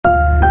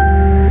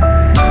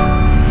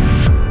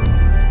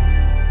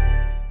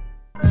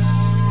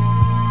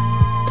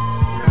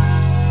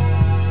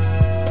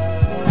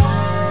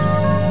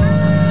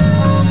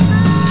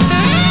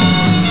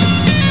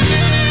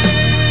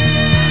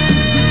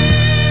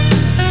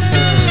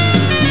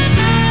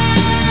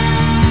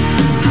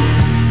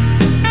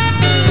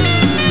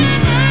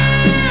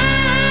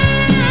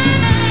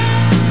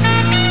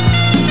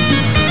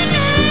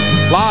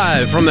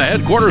Live from the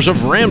headquarters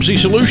of Ramsey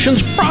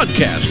Solutions,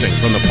 broadcasting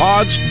from the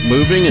Pods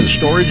Moving and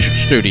Storage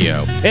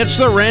Studio. It's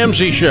The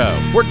Ramsey Show,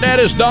 where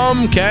debt is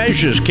dumb,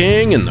 cash is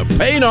king, and the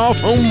paid-off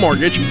home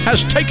mortgage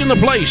has taken the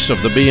place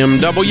of the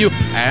BMW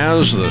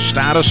as the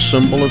status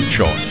symbol of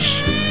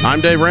choice.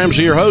 I'm Dave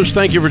Ramsey, your host.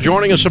 Thank you for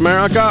joining us,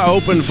 America.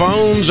 Open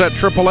phones at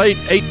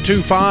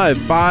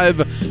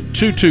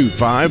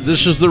 888-825-5225.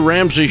 This is The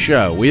Ramsey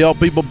Show. We help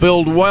people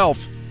build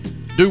wealth,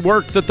 do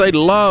work that they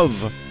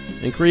love,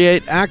 and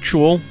create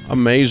actual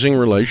amazing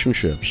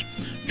relationships.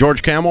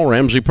 George Kamel,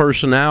 Ramsey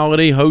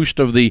personality, host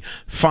of the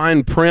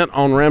Fine Print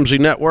on Ramsey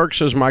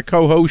Networks, is my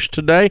co-host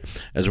today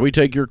as we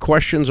take your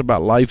questions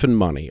about life and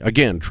money.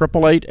 Again,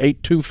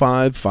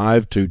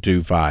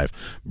 888-825-5225.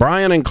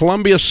 Brian in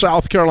Columbia,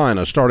 South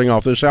Carolina, starting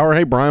off this hour.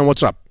 Hey, Brian,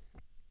 what's up?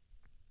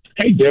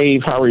 Hey,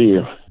 Dave, how are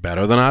you?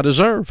 Better than I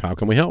deserve. How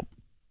can we help?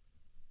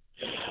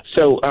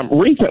 So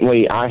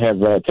recently I have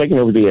taken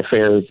over the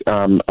affairs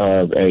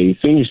of a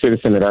senior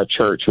citizen at our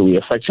church who we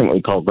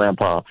affectionately call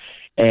Grandpa.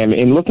 And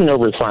in looking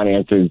over his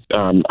finances,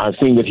 I've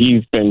seen that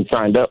he's been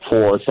signed up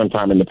for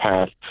sometime in the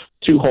past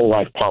 2 whole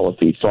life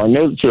policies. So I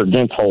know that you're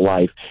against whole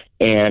life.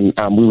 And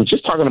we were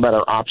just talking about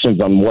our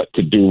options on what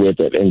to do with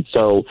it. And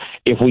so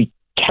if we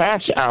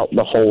cash out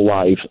the whole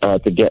life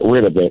to get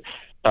rid of it,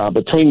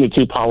 between the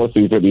 2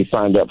 policies that he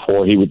signed up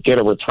for, he would get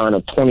a return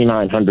of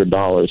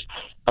 $2,900.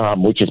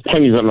 Which is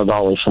pennies on the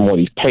dollars from what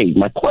he's paid.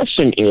 My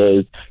question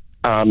is,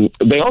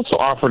 they also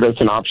offered us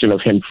an option of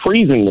him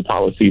freezing the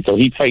policy so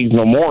he pays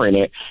no more in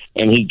it,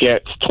 and he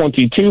gets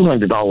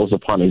 $2,200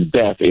 upon his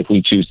death if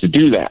we choose to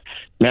do that.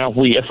 Now,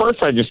 at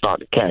first I just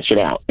thought to cash it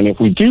out, and if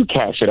we do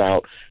cash it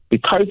out,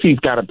 because he's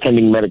got a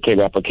pending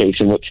Medicaid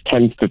application, which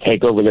tends to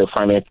take over their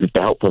finances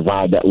to help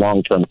provide that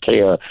long-term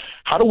care,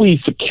 how do we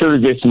secure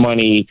this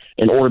money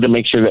in order to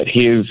make sure that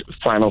his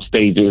final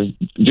stages,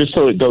 just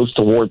so it goes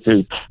towards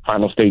his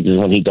final stages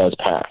when he does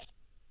pass?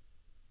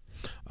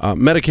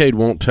 Medicaid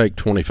won't take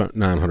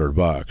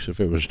 $2,900. If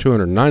it was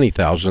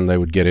 $290,000, they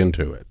would get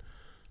into it,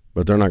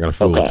 but they're not going to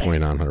fool with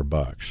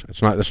 $2,900.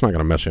 That's not going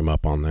to mess him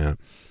up on that.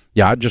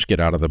 Yeah, I'd just get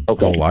out of the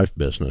whole life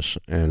business,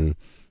 and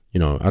you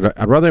know,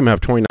 I'd rather him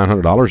have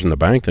 $2,900 in the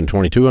bank than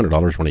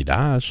 $2,200 when he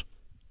dies.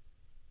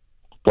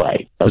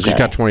 Right. Because he's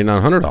got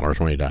 $2,900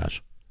 when he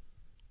dies.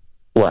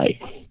 Right.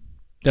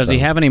 Does he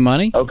have any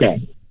money?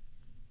 Okay.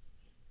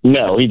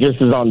 No, he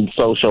just is on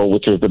social,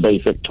 which is the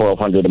basic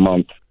 $1,200 a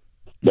month.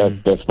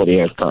 That's what he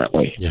has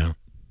currently. Yeah.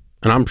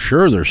 And I'm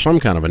sure there's some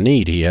kind of a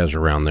need he has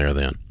around there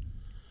then.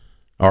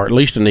 Or at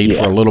least a need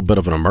for a little bit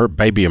of an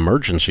baby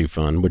emergency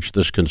fund, which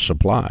this can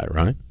supply,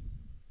 right?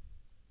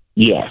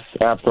 Yes,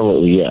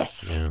 absolutely, yes.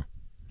 Yeah.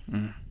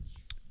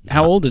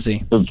 How old is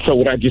he? So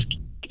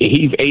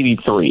he's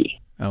 83.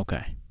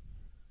 Okay.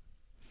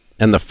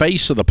 And the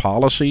face of the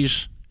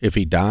policies, if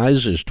he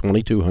dies, is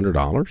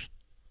 $2,200?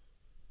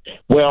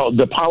 Well,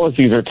 the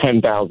policies are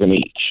 $10,000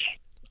 each.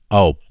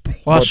 Oh,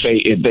 plus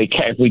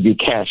if we do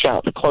cash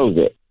out to close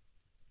it.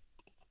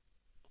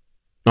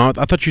 No,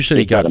 I thought you said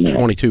he got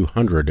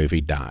 $2,200 if he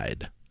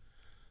died.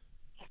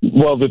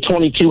 Well, the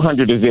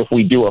 $2,200 is if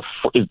we do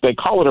they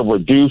call it a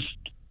reduced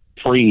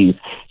freeze,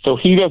 so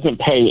he doesn't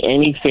pay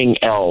anything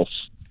else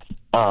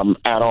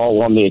at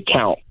all on the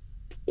account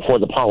for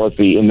the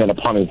policy, and then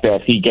upon his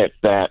death, he gets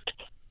that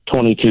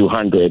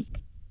 $2,200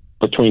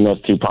 between those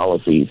 2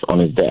 policies on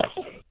his death.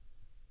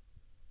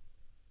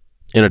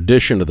 In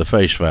addition to the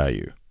face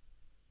value.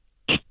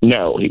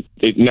 No,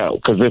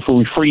 because if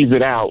we freeze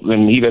it out,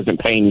 then he doesn't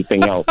pay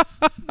anything else.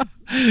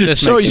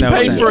 So he's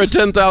paid for a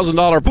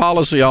 $10,000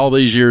 policy all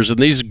these years, and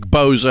these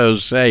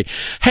bozos say,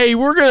 hey,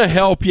 we're going to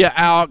help you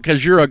out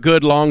because you're a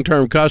good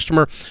long-term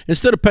customer.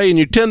 Instead of paying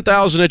you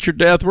 $10,000 at your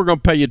death, we're going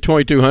to pay you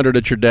 $2,200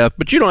 at your death,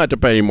 but you don't have to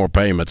pay any more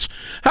payments.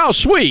 How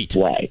sweet.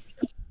 Right.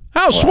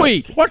 How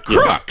sweet. What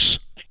crooks.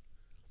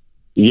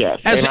 Yes.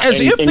 As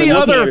if the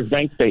other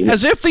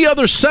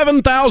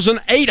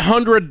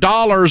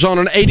 $7,800 on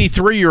an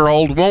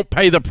 83-year-old won't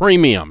pay the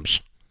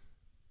premiums.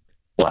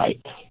 Right.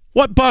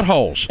 What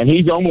buttholes? And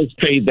he's almost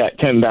paid that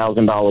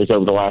 $10,000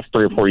 over the last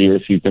 3 or 4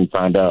 years he's been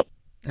signed up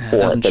for.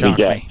 Doesn't shock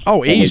me.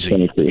 Oh,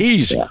 easy.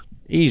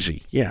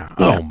 Yeah.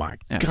 Oh, my God.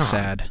 That's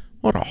sad.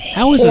 What a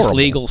How is this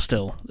legal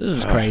still? This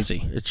is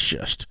crazy. It's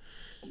just...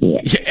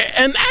 Yeah.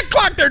 And act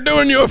like they're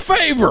doing you a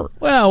favor.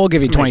 Well, we'll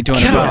give you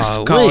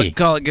 $2,200.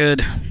 Call it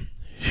good.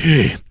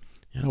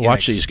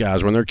 Watch these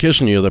guys. When they're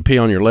kissing you, they pee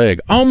on your leg.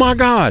 Oh, my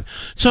God.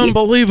 It's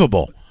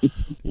unbelievable.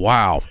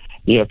 Wow.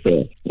 Yes,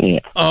 sir. Yeah.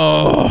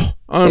 Oh,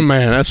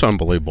 man, that's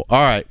unbelievable.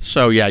 All right.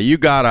 So, yeah, you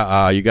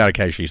gotta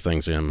cash these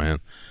things in, man.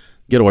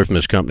 Get away from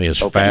this company as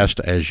fast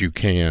as you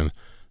can.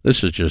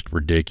 This is just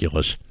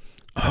ridiculous.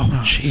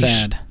 Oh, jeez.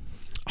 Sad.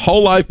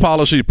 Whole life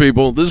policies,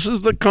 people. This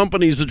is the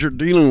companies that you're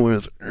dealing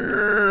with.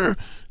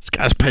 This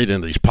guy's paid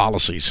into these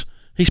policies.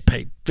 He's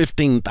paid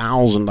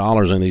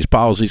 $15,000 in these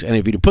policies, and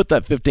if you put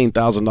that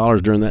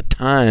 $15,000 during that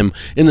time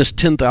in this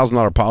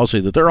 $10,000 policy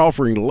that they're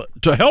offering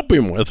to help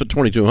him with at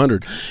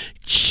 $2,200,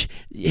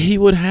 he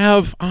would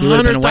have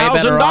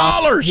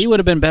 $100,000. He would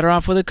have been better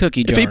off with a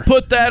cookie jar. If he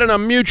put that in a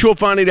mutual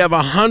fund, he'd have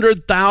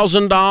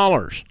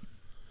 $100,000.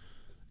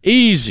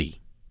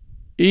 Easy.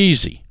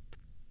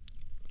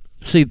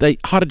 See, they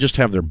ought to just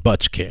have their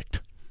butts kicked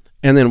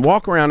and then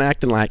walk around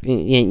acting like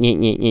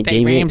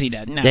Dave Ramsey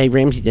doesn't. No. Dave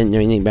Ramsey doesn't know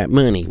anything about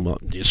money. Well,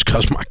 it's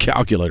because my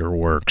calculator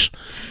works.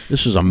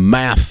 This is a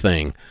math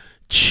thing.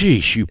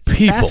 Jeez, you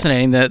people.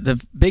 Fascinating.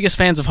 The biggest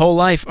fans of Whole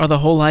Life are the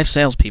Whole Life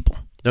salespeople.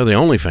 They're the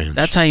only fans.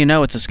 That's how you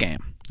know it's a scam.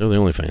 They're the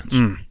only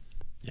fans.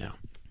 Yeah.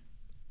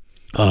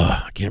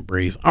 I can't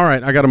breathe. All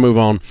right, I got to move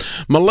on.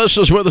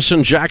 Melissa's with us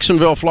in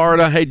Jacksonville,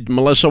 Florida. Hey,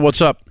 Melissa,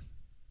 what's up?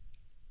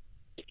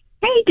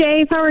 Hey,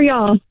 Dave. How are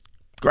y'all?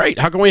 Great.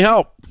 How can we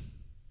help?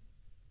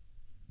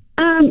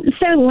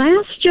 So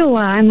last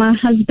July, my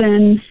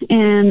husband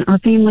and our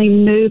family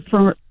moved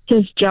for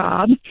his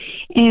job,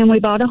 and we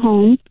bought a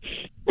home.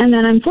 And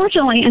then,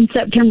 unfortunately, in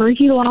September,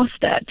 he lost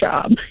that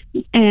job.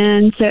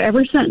 And so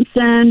ever since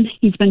then,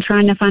 he's been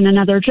trying to find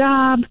another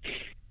job.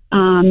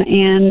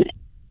 And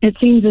it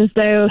seems as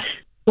though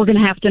we're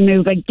going to have to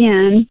move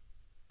again.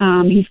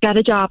 He's got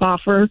a job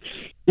offer.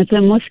 It's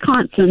in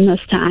Wisconsin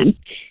this time.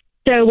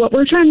 So what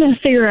we're trying to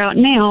figure out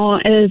now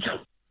is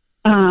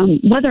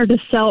whether to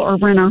sell or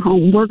rent our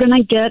home. We're going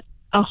to get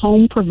a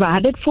home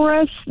provided for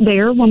us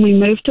there when we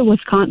move to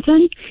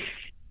Wisconsin.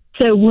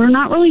 So we're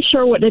not really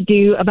sure what to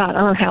do about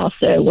our house.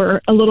 So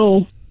we're a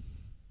little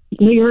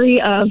leery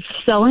of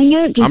selling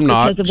it. I'm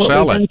not.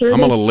 Sell it.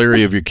 I'm a little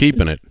leery of you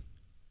keeping it.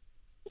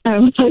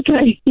 Oh,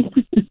 okay.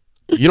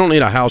 You don't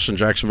need a house in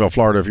Jacksonville,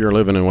 Florida if you're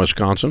living in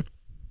Wisconsin.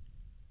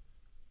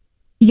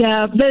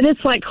 Yeah, but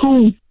it's like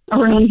home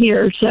around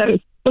here. So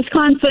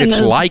Wisconsin It's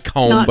is like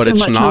home, not but so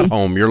it's much not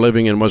home. You're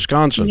living in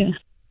Wisconsin.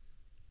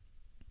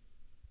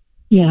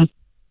 Yeah.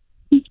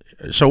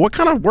 So what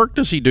kind of work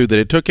does he do that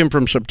it took him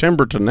from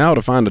September to now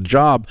to find a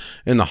job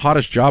in the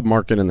hottest job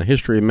market in the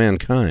history of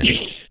mankind?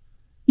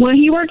 Well,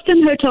 he works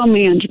in hotel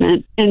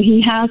management, and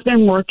he has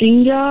been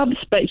working jobs,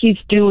 but he's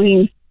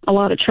doing a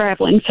lot of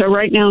traveling. So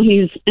right now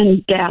he's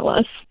in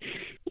Dallas.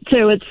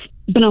 So it's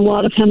been a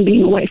lot of him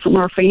being away from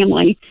our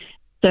family.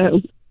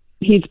 So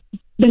he's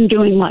been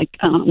doing like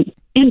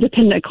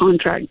independent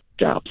contract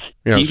jobs.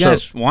 Yeah, Do you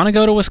guys want to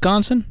go to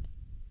Wisconsin?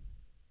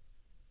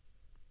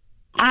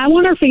 I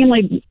want our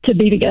family to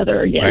be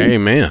together again.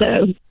 Amen.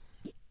 So,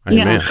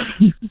 Amen.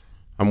 Yeah.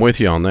 I'm with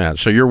you on that.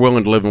 So you're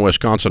willing to live in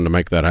Wisconsin to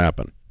make that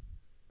happen?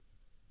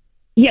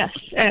 Yes,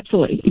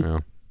 absolutely. Yeah.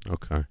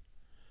 Okay.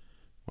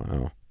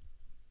 Wow.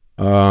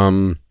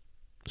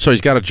 So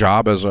he's got a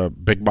job as a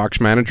big box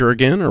manager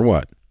again, or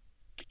what?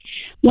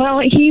 Well,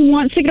 he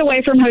wants to get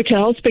away from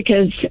hotels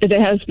because it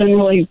has been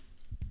really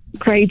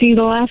crazy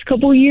the last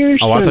couple of years.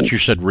 Oh, I thought you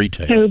said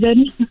retail.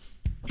 COVID.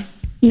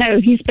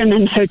 No, he's been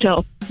in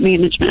hotel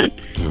management.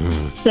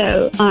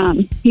 So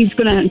he's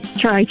going to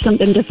try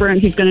something different.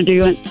 He's going to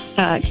do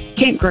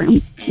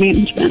campground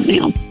management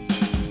now.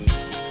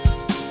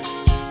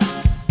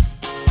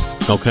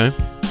 Okay.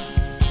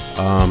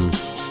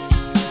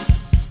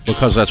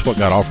 Because that's what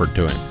got offered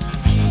to him.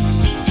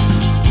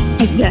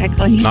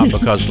 Exactly. Not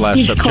because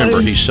last September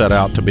close. he set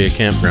out to be a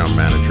campground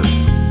manager.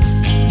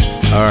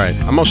 All right.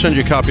 I'm going to send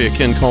you a copy of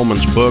Ken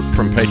Coleman's book,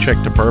 From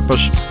Paycheck to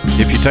Purpose.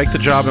 If you take the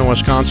job in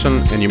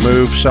Wisconsin and you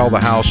move, sell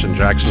the house in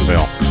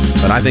Jacksonville.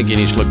 But I think he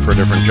needs to look for a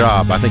different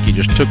job. I think he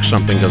just took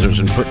something because it was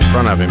in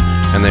front of him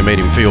and they made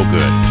him feel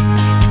good.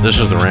 This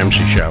is The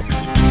Ramsey Show.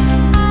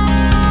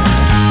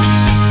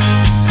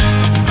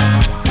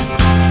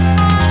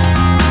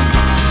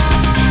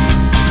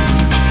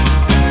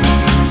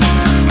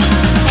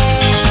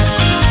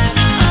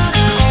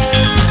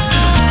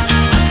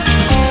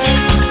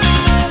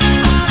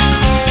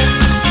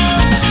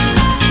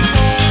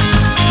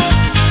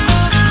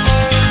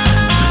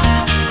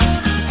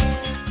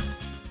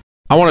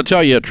 I want to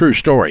tell you a true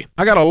story.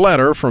 I got a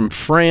letter from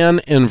Fran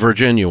in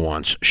Virginia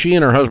once. She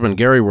and her husband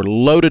Gary were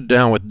loaded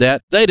down with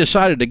debt. They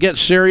decided to get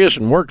serious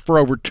and worked for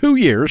over 2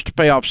 years to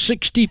pay off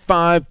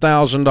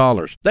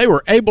 $65,000. They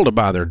were able to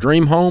buy their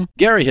dream home.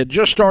 Gary had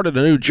just started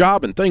a new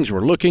job and things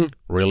were looking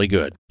really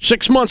good.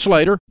 6 months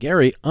later,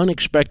 Gary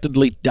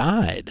unexpectedly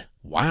died.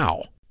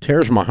 Wow.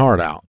 Tears my heart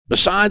out.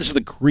 Besides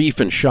the grief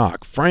and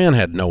shock, Fran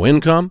had no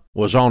income,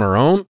 was on her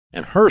own,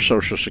 and her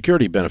Social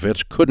Security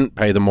benefits couldn't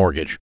pay the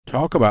mortgage.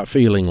 Talk about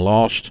feeling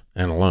lost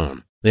and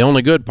alone. The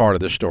only good part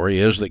of this story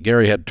is that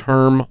Gary had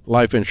term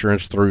life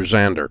insurance through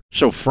Zander,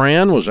 so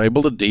Fran was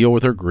able to deal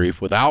with her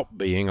grief without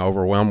being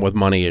overwhelmed with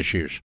money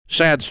issues.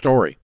 Sad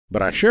story,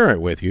 but I share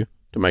it with you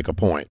to make a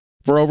point.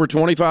 For over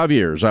 25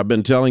 years, I've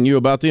been telling you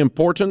about the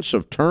importance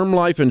of term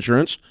life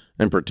insurance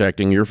and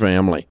protecting your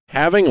family.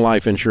 Having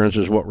life insurance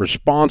is what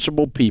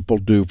responsible people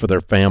do for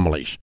their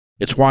families.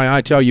 It's why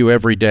I tell you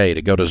every day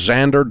to go to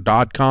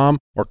Zander.com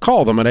or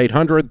call them at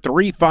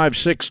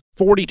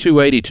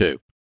 800-356-4282.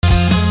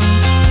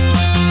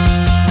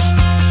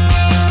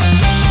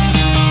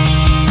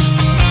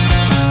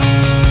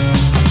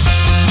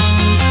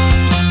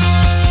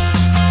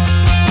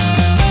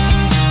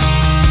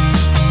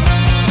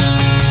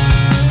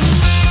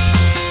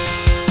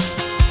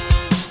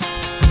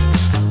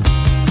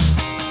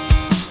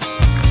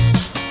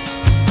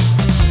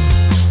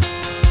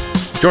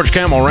 George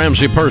Camel,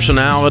 Ramsey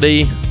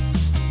personality.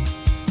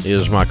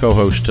 is my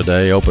co-host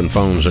today. Open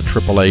phones at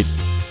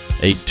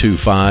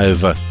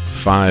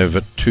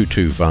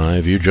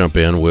 888-825-5225. You jump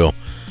in. We'll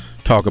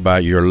talk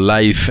about your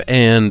life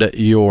and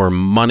your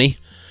money.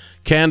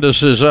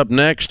 Candace is up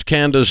next.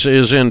 Candace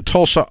is in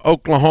Tulsa,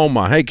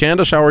 Oklahoma. Hey,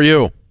 Candace, how are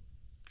you?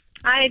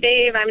 Hi,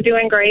 Dave. I'm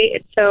doing great.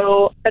 It's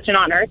such an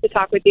honor to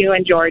talk with you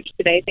and George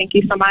today. Thank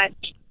you so much.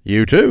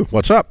 You too.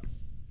 What's up?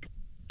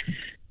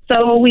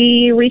 So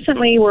we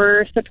recently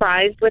were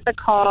surprised with a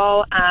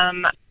call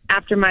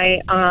after my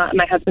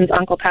husband's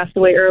uncle passed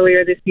away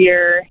earlier this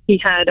year. He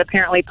had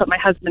apparently put my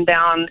husband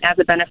down as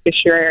a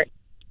beneficiary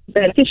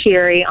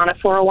on a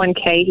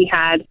 401k he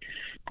had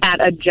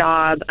at a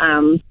job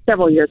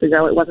several years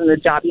ago. It wasn't the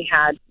job he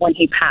had when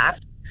he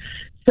passed.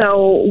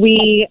 So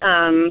we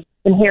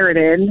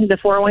inherited the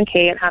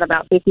 401k. It had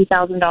about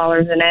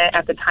 $50,000 in it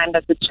at the time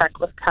that the check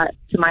was cut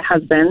to my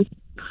husband.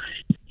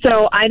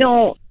 So I've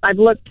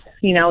looked,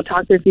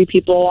 talked to a few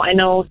people. I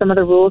know some of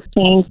the rules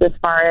changed as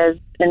far as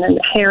an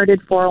inherited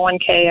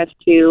 401k as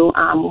to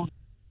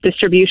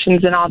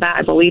distributions and all that.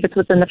 I believe it's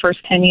within the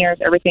first 10 years,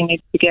 everything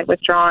needs to get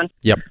withdrawn.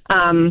 Yep.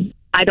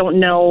 I don't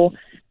know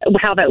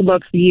how that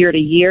looks year to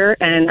year.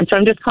 And so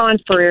I'm just calling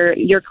for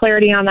your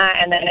clarity on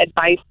that and then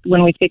advice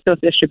when we take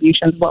those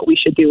distributions, what we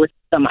should do with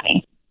the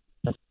money.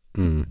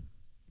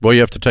 Well,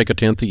 you have to take a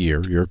tenth a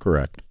year. You're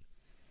correct.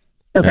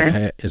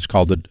 Okay. It's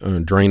called the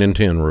Drain in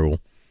 10 rule,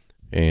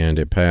 and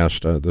it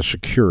passed the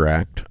Secure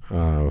Act.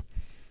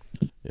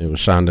 It was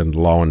signed into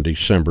law in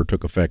December,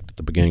 took effect at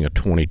the beginning of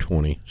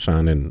 2020,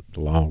 signed into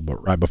law,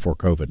 but right before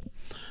COVID.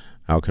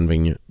 How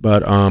convenient.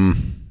 But,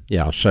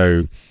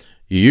 so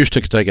you used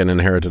to take an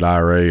inherited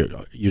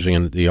IRA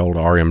using the old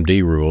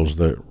RMD rules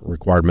that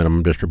required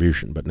minimum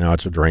distribution, but now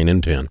it's a Drain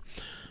in 10.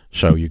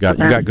 So you got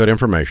good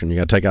information. You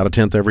got to take out a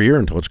tenth every year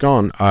until it's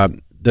gone.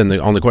 Then the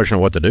only question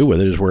of what to do with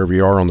it is wherever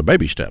you are on the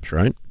baby steps,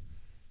 right?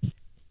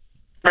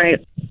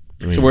 Right.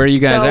 So where are you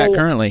guys at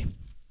currently?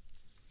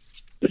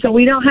 So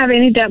we don't have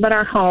any debt but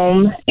our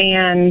home,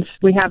 and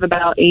we have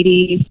about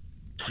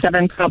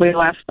 $87 probably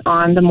left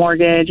on the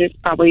mortgage. It's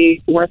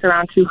probably worth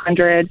around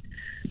 $200.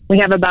 We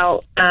have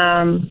about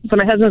so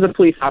my husband's a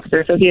police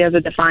officer, so he has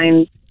a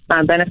defined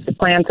benefit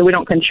plan. So we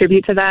don't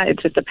contribute to that.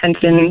 It's just a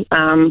pension.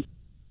 So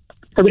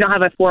we don't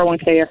have a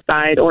 401k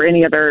aside or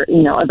any other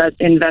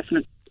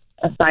investment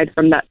aside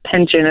from that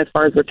pension as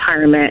far as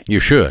retirement. You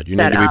should. You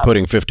need to be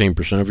putting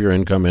 15% of your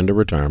income into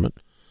retirement.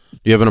 Do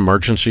you have an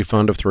emergency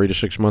fund of 3 to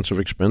 6 months of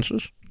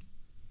expenses?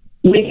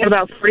 We have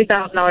about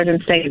 $40,000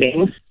 in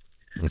savings,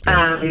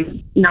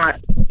 Okay. Not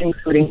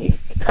including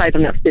aside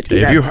from that 50.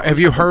 Have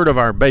you heard of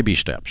our baby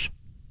steps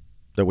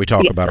that we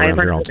talk about around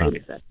here all the time?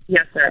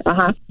 Yes, sir.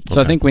 Uh-huh. So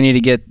I think we need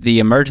to get the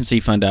emergency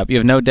fund up. You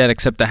have no debt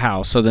except the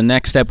house. So the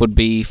next step would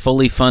be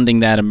fully funding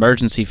that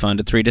emergency fund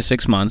at 3 to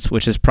 6 months,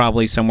 which is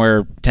probably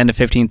somewhere $10,000 to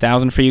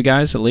 $15,000 for you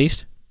guys at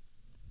least.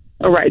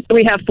 All right. So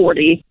we have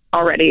 40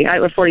 already.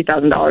 I have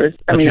 $40,000.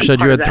 But you said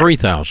you had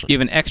 3,000. You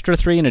have an extra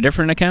 3 in a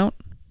different account?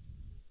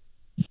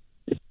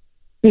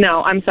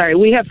 No, I'm sorry.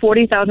 We have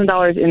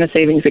 $40,000 in the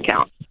savings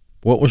account.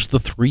 What was the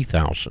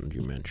 3,000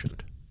 you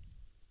mentioned?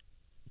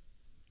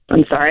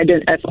 I'm sorry. I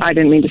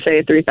didn't mean to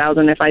say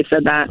 3,000 if I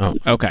said that. Oh,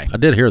 okay. I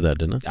did hear that,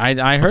 didn't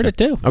I? I heard it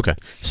too. Okay.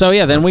 So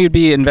then we would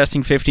be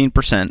investing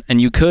 15%, and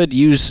you could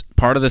use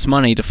part of this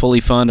money to fully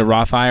fund a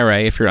Roth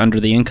IRA if you're under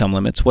the income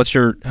limits. What's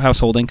your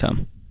household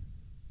income?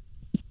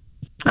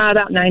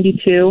 About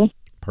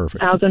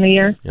 $92,000 a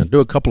year. Yeah, do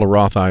a couple of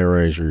Roth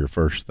IRAs are your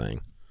first thing.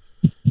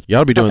 You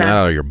ought to be doing that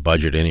out of your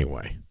budget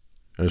anyway.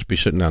 Just be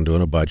sitting down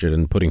doing a budget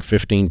and putting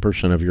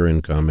 15% of your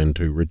income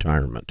into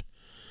retirement.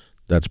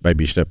 That's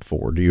baby step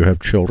 4. Do you have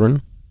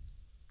children?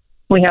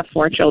 We have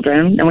 4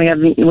 children, and we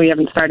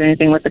haven't started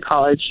anything with the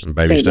college. And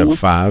baby step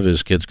 5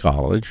 is kids'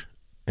 college.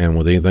 And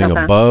with anything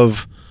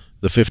above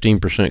the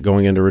 15%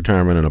 going into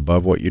retirement and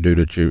above what you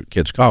do to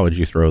kids' college,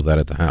 you throw that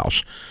at the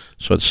house.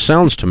 So it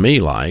sounds to me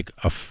like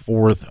a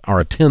fourth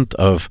or a tenth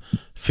of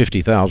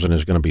 50,000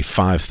 is going to be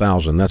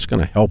 5,000. That's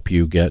going to help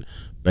you get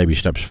baby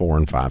steps 4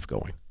 and 5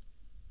 going.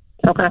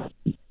 Okay.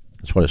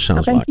 That's what it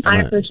sounds like.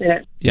 I appreciate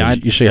it. Yeah,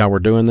 you see how we're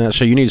doing that?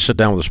 So you need to sit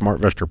down with a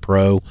SmartVestor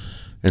Pro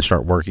and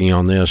start working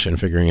on this and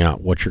figuring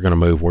out what you're going to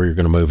move, where you're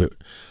going to move it,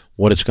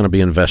 what it's going to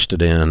be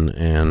invested in,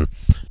 and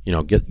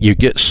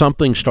get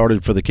something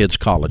started for the kids'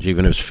 college,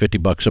 even if it's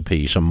 $50 a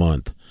piece a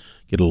month.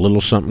 Get a little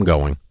something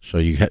going, so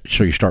you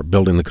start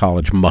building the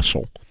college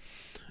muscle,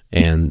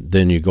 and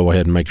then you go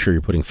ahead and make sure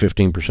you're putting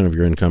 15% of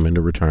your income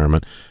into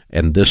retirement,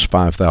 and this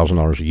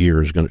 $5,000 a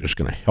year is just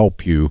going to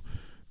help you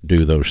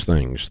do those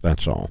things.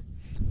 That's all.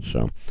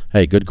 So,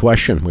 hey, good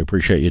question. We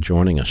appreciate you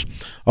joining us.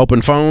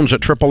 Open phones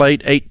at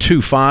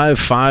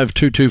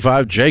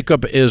 888-825-5225.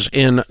 Jacob is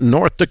in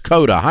North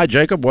Dakota. Hi,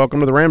 Jacob. Welcome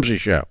to the Ramsey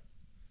Show.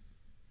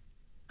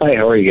 Hi,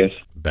 how are you guys?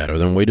 Better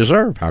than we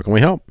deserve. How can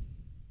we help?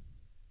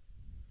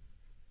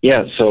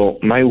 Yeah, so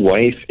my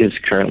wife is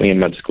currently in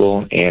med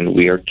school, and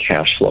we are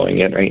cash flowing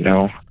it right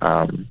now.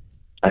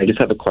 I just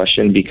have a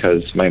question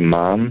because my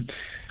mom,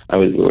 I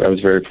was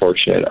very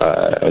fortunate.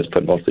 I was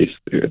put mostly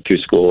through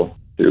school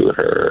through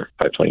her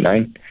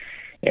 529,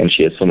 and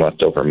she has some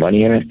leftover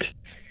money in it.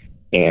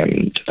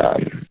 and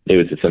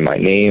it's in my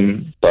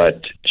name,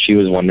 but she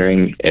was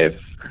wondering if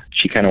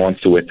she kind of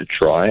wants to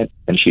withdraw it,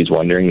 and she's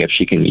wondering if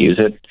she can use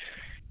it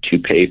to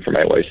pay for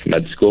my wife's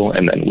med school,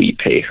 and then we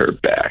pay her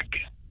back.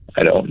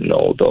 I don't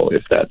know, though,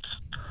 if that's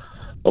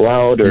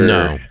allowed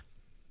or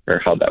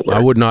how that works.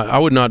 I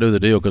would not do the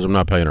deal because I'm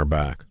not paying her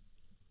back.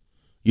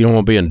 You don't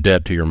want to be in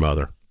debt to your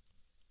mother.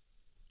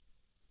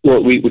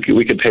 Well, we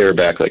could pay her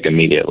back like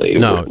immediately.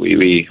 No.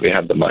 We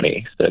have the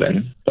money set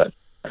in, but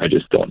I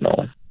just don't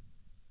know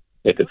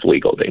if it's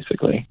legal,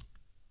 basically.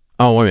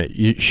 Oh, wait a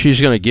minute. She's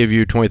going to give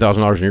you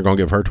 $20,000 and you're going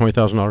to give her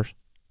 $20,000?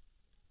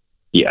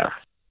 Yeah.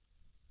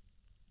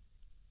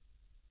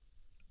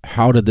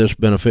 How did this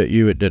benefit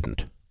you? It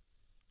didn't.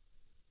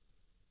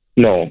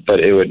 No, but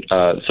it would.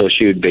 So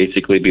she would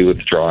basically be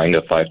withdrawing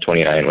a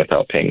 529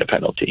 without paying the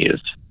penalties.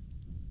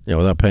 Yeah,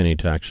 without paying any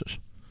taxes.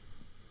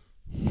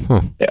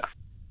 Huh. Yeah.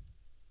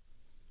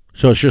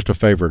 So it's just a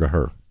favor to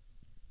her.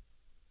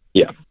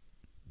 Yeah.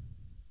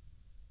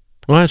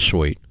 Well, that's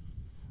sweet.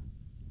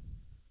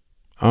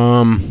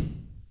 Yeah.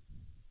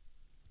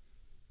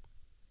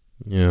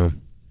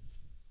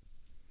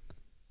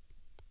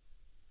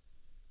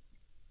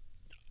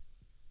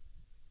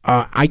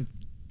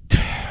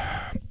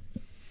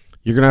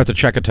 You're going to have to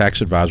check a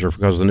tax advisor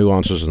because of the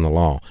nuances in the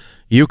law.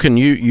 You can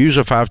use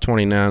a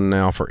 529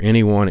 now for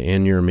anyone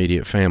in your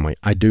immediate family.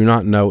 I do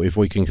not know if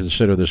we can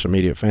consider this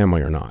immediate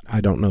family or not.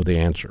 I don't know the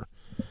answer.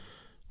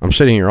 I'm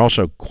sitting here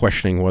also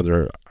questioning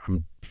whether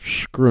I'm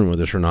screwing with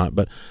this or not,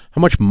 but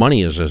how much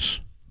money is this?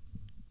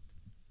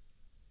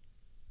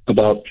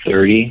 About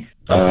 30.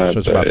 So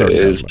it's about 30.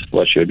 Is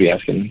what she would be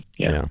asking.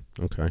 Yeah.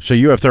 Okay. So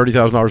you have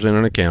 $30,000 in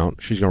an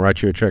account. She's going to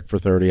write you a check for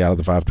 30 out of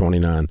the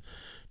 529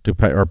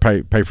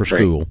 to pay for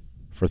school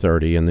for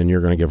 30, and then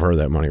you're going to give her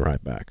that money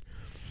right back,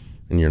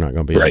 and you're not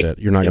going to be in debt.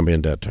 You're not going to be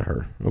in debt to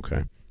her.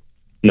 Okay.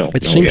 No.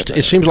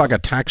 It seems like a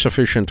tax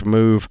efficient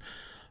move.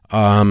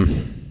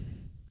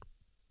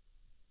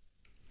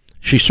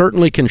 She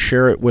certainly can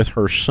share it with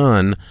her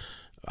son.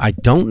 I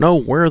don't know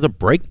where the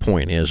break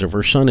point is. If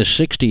her son is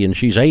 60 and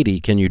she's 80,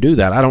 can you do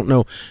that? I don't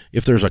know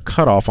if there's a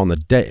cutoff on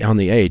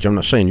the age. I'm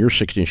not saying you're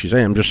 60 and she's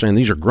 80. I'm just saying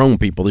these are grown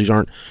people. These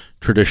aren't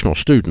traditional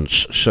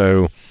students.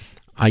 So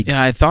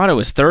I thought it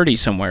was 30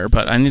 somewhere,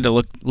 but I need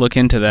to look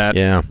into that.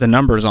 Yeah. The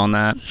numbers on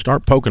that.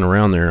 Start poking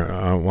around there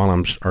why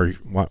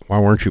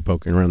weren't you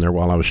poking around there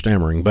while I was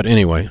stammering? But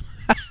anyway.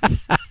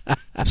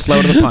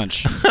 Slow to the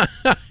punch.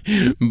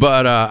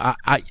 But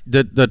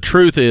the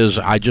truth is,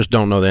 I just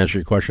don't know the answer to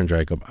your question,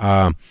 Jacob.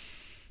 And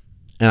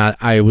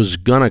I was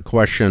going to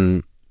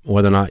question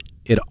whether or not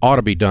it ought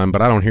to be done,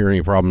 but I don't hear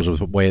any problems with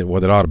the way it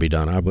ought to be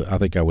done. I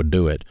think I would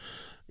do it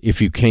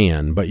if you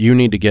can. But you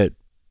need to get,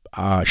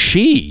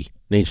 she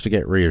needs to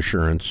get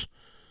reassurance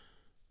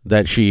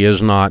that she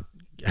is not,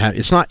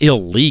 it's not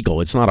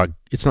illegal. It's not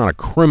a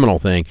criminal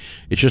thing.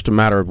 It's just a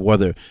matter of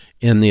whether,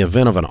 in the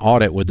event of an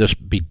audit, would this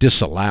be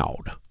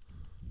disallowed?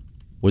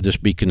 Would this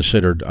be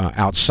considered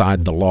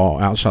outside the law,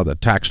 outside the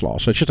tax law?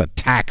 So it's just a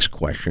tax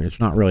question. It's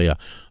not really a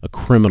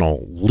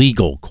criminal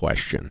legal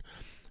question.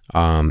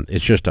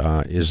 It's just,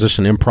 is this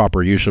an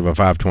improper use of a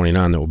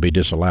 529 that will be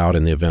disallowed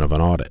in the event of an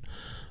audit?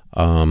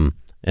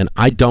 And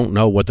I don't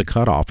know what the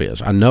cutoff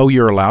is. I know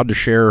you're allowed to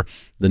share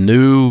the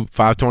new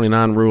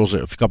 529 rules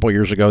a couple of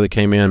years ago that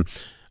came in.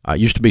 It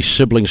used to be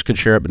siblings could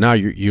share it, but now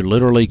you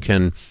literally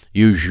can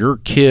use your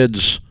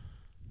kids'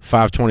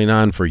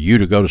 529 for you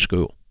to go to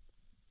school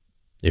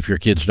if your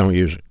kids don't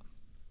use it.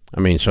 I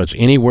mean, so it's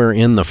anywhere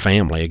in the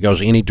family. It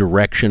goes any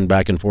direction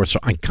back and forth. So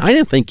I kind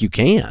of think you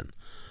can.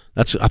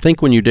 I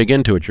think when you dig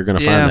into it, you're going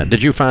to find that.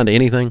 Did you find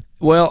anything?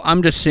 Well,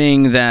 I'm just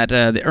seeing that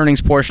the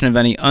earnings portion of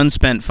any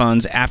unspent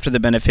funds after the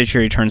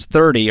beneficiary turns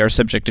 30 are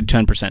subject to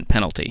 10%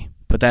 penalty.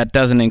 But that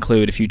doesn't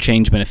include if you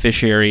change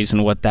beneficiaries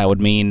and what that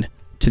would mean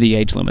to the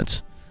age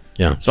limits.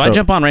 Yeah. So I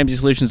jump on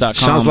RamseySolutions.com.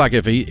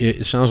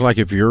 It sounds like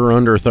if you're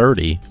under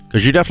 30,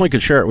 because you definitely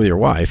could share it with your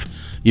wife,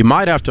 you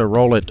might have to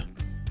roll it.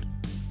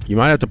 You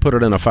might have to put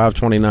it in a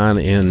 529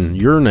 in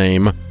your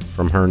name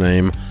from her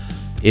name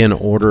in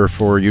order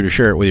for you to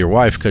share it with your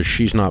wife, because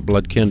she's not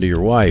blood kin to your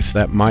wife.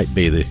 That might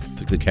be the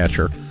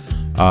catcher.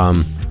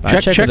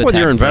 Check with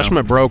your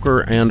investment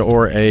broker and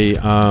or a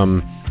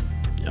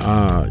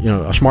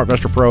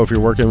SmartVestor Pro if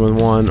you're working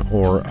with one,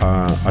 or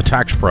a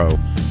Tax Pro,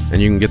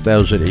 and you can get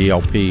those at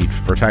ELP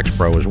for Tax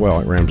Pro as well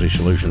at Ramsey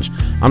Solutions.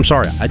 I'm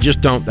sorry, I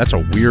just don't. That's a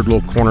weird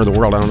little corner of the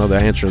world. I don't know the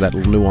answer to that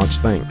little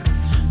nuanced thing.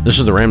 This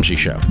is the Ramsey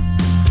Show.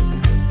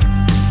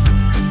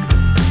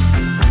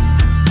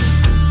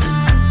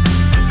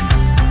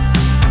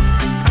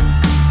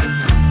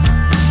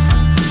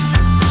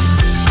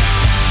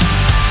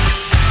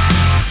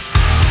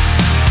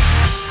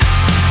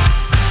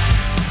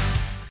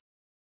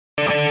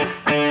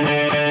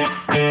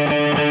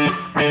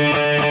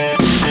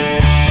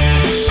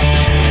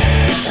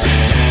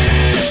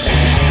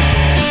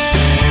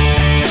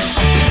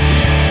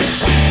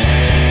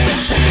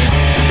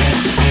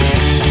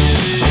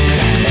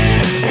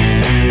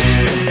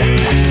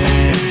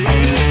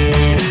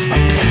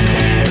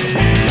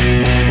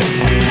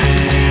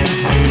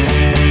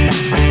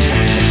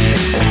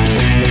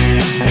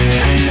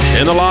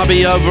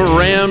 Bobby of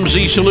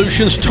Ramsey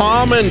Solutions.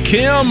 Tom and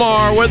Kim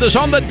are with us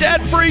on the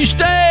debt-free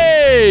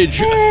stage.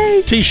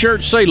 Yay.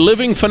 T-shirts say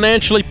 "Living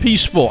Financially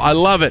Peaceful." I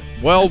love it.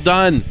 Well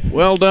done.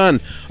 Well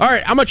done. All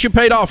right, how much you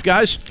paid off,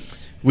 guys?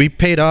 We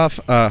paid off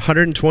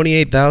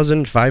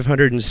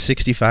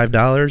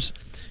 $128,565,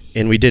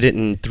 and we did it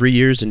in 3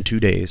 years and 2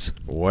 days.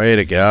 Way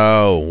to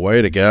go.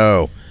 Way to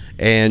go.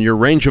 And your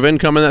range of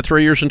income in that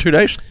 3 years and 2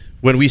 days?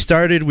 When we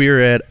started, we were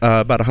at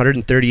about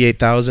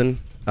 $138,000.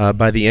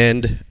 By the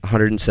end,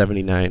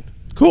 $179,000.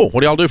 Cool.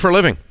 What do y'all do for a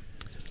living?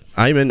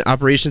 I'm an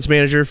operations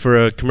manager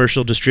for a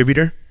commercial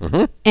distributor.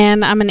 Mm-hmm.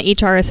 And I'm an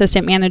HR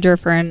assistant manager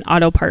for an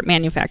auto part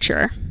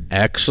manufacturer.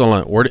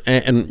 Excellent.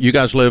 And you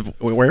guys live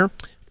where?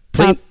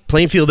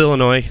 Plainfield,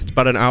 Illinois. It's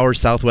about an hour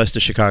southwest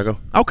of Chicago.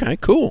 Okay,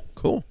 cool.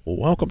 Well,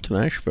 welcome to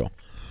Nashville.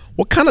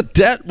 What kind of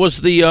debt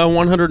was the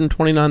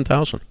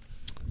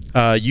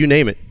 $129,000? You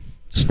name it.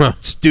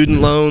 Student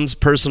loans,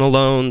 personal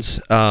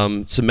loans,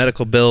 some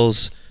medical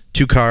bills,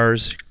 2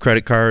 cars,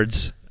 credit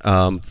cards,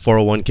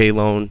 401k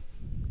loan.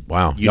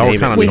 Wow. Y'all were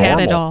kind of we normal.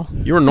 had it all.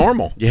 You were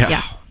normal.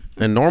 Yeah.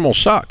 And normal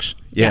sucks.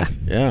 Yeah.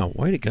 Yeah.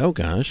 Way to go,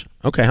 guys.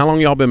 Okay, how long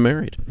y'all been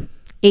married?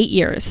 8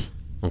 years.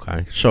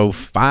 Okay, so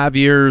 5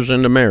 years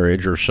into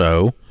marriage or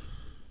so,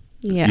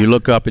 Yeah. you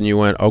look up and you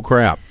went, oh,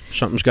 crap,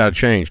 something's got to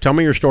change. Tell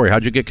me your story.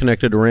 How'd you get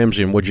connected to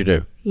Ramsey and what'd you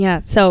do? Yeah,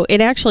 so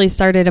it actually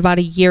started about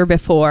a year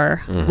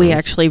before we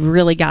actually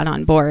really got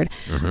on board.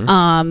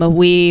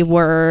 We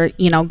were,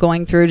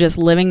 going through just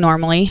living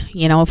normally.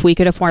 If we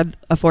could afford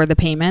the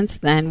payments,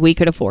 then we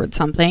could afford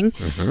something.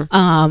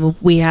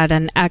 We had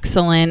an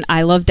excellent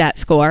I Love Debt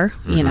score,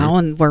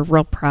 and we're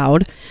real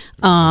proud.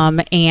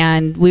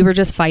 And we were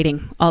just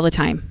fighting all the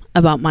time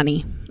about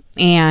money.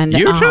 And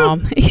you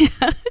too?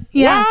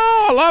 Yeah.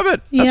 Wow, I love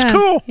it. That's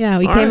cool. Yeah,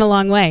 we All came right. a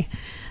long way.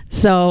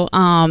 So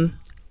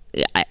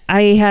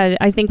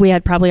I think we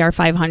had probably our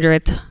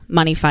 500th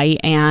money fight,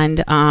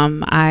 and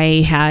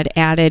I had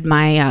added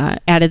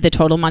the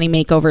Total Money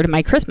Makeover to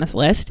my Christmas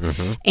list,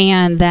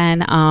 and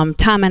then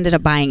Tom ended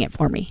up buying it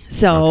for me.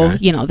 So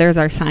there's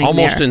our sign.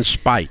 Almost there. in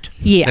spite.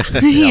 Yeah,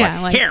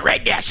 yeah. Here,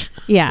 read this.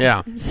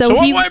 Yeah. So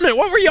wait a minute.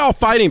 What were y'all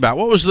fighting about?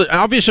 What was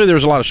obviously there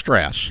was a lot of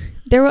stress.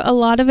 There were a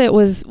lot of it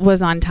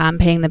was on Tom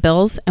paying the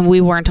bills, and we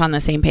weren't on the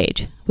same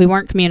page. We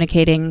weren't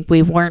communicating.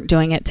 We weren't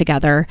doing it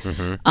together.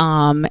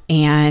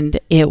 And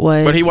it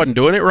was. But he wasn't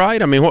doing it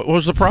right. I mean, what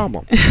was the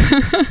problem?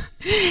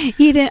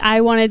 He didn't. I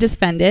wanted to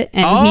spend it,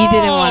 and he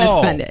didn't want to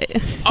spend it.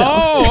 So.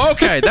 Oh,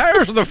 okay.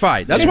 There's the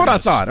fight. That's what I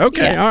thought.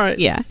 Okay, all right.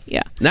 Yeah.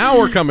 Now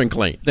we're coming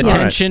clean. The All right.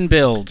 tension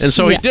builds. And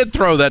so he did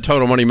throw that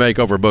Total Money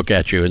Makeover book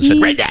at you and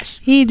said, read this.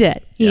 He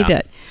did. He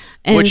did.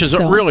 And which is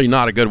really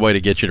not a good way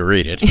to get you to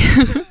read it.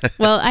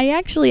 Well,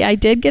 I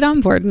did get on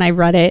board and I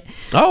read it.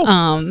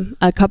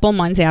 A couple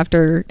months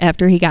after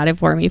he got it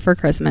for me for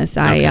Christmas.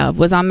 I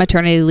was on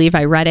maternity leave.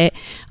 I read it.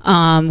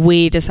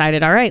 We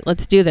decided, all right,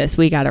 let's do this.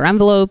 We got our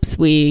envelopes.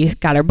 We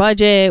got our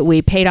budget.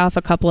 We paid off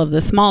a couple of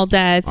the small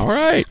debts. All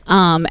right.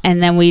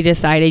 And then we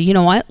decided, you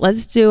know what?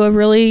 Let's do a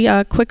really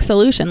quick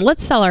solution.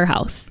 Let's sell our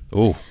house.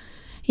 Ooh.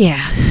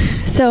 Yeah.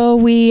 So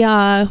we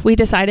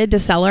decided to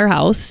sell our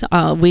house.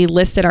 We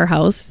listed our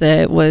house.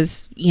 It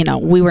was,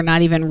 we were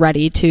not even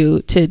ready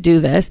to do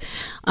this.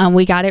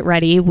 We got it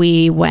ready.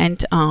 We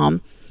went,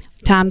 Tom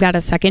got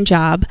a second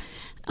job.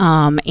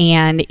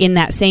 And in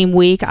that same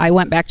week, I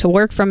went back to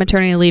work from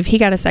maternity leave. He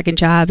got a second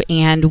job,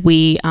 and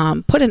we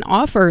put an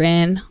offer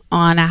in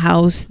on a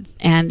house,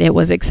 and it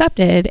was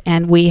accepted.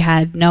 And we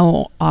had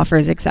no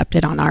offers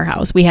accepted on our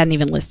house. We hadn't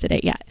even listed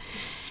it yet.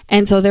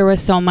 And so there was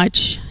so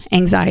much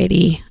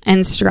anxiety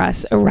and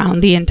stress around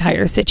the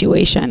entire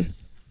situation.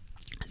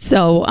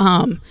 So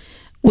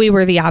we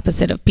were the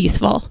opposite of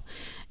peaceful.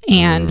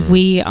 And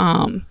we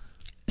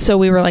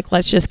were like,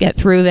 let's just get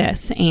through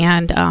this.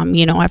 And,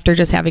 after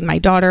just having my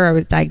daughter, I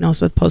was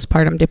diagnosed with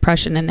postpartum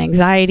depression and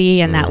anxiety,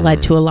 and that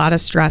led to a lot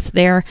of stress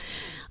there.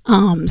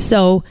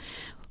 So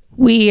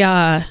we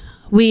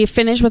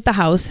finished with the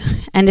house,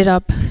 ended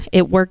up,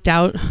 it worked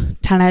out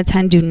 10 out of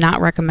 10. Do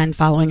not recommend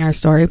following our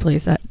story,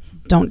 please.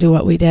 Don't do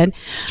what we did.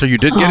 So you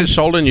did get it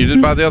sold and you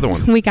did buy the other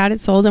one? We got it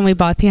sold and we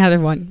bought the other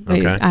one.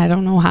 Okay. I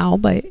don't know how,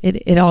 but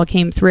it all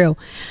came through.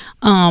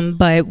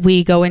 But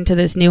we go into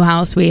this new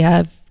house. We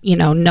have,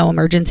 no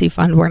emergency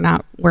fund. We're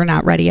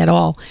not ready at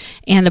all.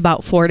 And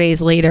about 4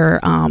 days later,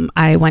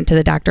 I went to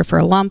the doctor for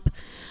a lump.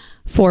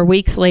 4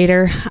 weeks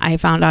later, I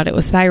found out it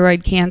was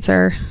thyroid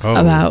cancer.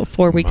 About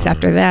 4 weeks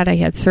after that, I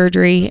had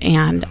surgery.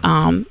 And,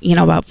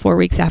 about 4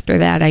 weeks after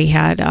that, I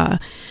had,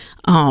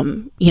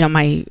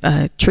 my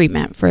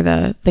treatment for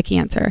the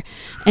cancer.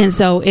 And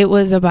so it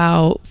was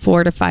about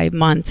 4 to 5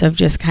 months of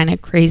just kind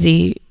of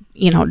crazy,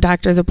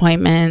 doctor's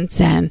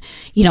appointments and,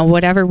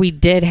 whatever we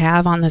did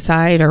have on the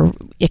side or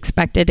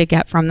expected to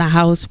get from the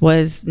house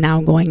was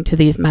now going to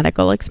these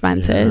medical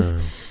expenses.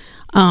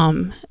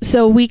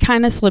 So we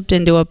kind of slipped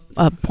into a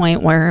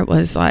point where it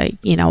was like,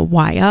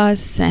 why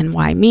us and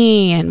why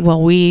me? And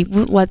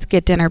let's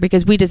get dinner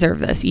because we deserve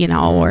this,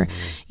 or,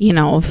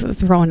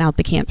 throwing out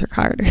the cancer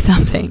card or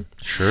something.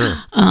 Sure.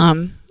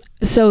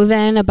 So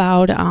then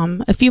about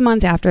a few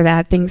months after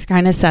that, things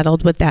kind of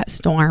settled with that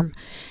storm.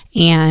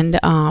 And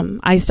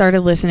I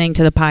started listening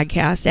to the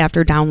podcast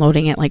after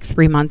downloading it like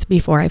 3 months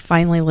before I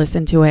finally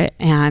listened to it.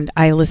 And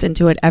I listened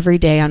to it every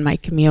day on my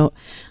commute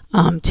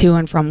to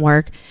and from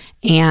work.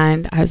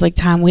 And I was like,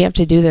 Tom, we have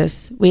to do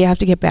this. We have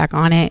to get back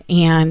on it.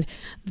 And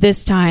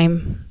this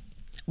time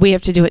we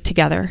have to do it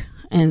together.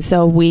 And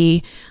so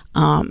we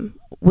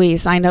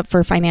signed up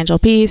for Financial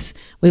Peace.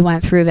 We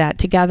went through that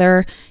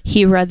together.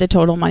 He read the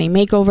Total Money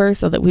Makeover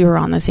so that we were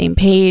on the same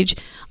page.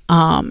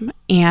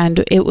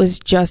 And it was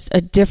just a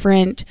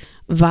different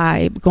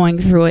vibe going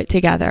through it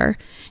together.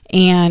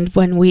 And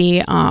when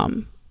we,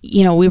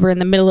 we were in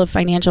the middle of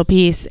Financial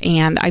Peace,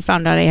 and I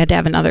found out I had to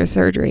have another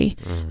surgery.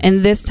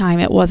 And this time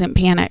it wasn't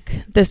panic.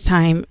 This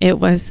time it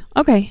was,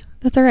 okay,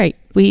 that's all right.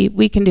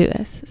 We can do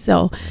this.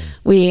 So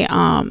we,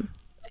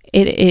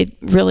 it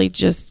really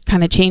just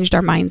kind of changed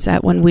our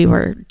mindset when we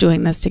were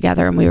doing this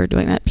together, and we were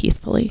doing that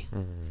peacefully.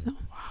 So.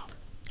 Wow.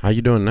 How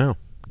you doing now?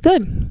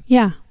 Good.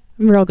 Yeah,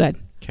 I'm real good.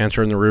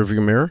 Cancer in the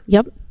rearview mirror?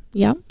 Yep.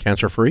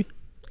 Cancer free?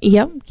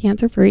 Yep,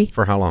 cancer free.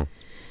 For how long?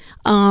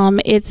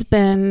 It's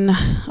been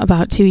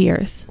about 2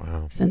 years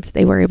since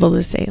they were able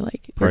to say,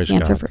 like, we're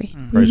cancer free.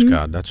 Praise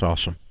God. That's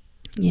awesome.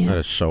 Yeah. That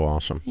is so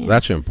awesome. Yeah.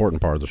 That's the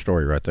important part of the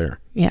story right there.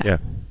 Yeah.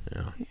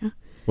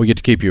 We get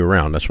to keep you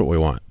around. That's what we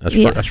want. That's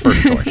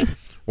first choice.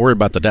 Worry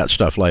about the debt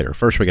stuff later.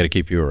 First, we got to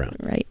keep you around.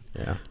 Right.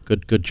 Yeah.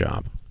 Good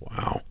job.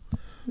 Wow.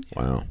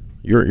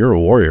 You're a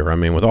warrior. I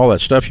mean, with all that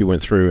stuff you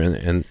went through,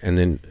 and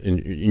then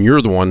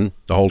you're the one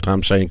the whole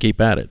time saying keep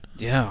at it.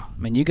 Yeah. I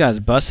mean, you guys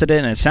busted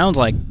it, and it sounds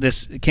like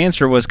this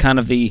cancer was kind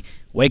of the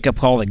wake-up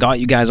call that got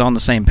you guys on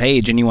the same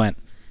page, and you went,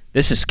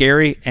 this is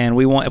scary, and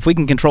if we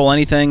can control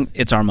anything,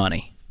 it's our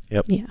money.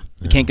 Yep. Yeah.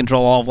 We can't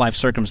control all of life's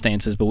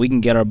circumstances, but we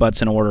can get our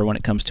butts in order when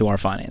it comes to our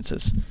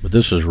finances. But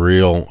this is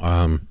real.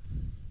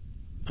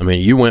 I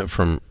mean, you went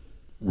from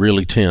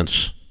really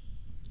tense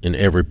in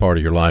every part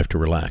of your life to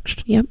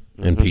relaxed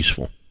and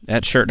peaceful.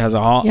 That shirt has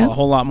a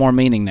whole lot more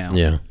meaning now.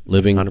 Yeah,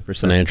 living 100%.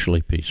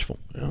 financially peaceful.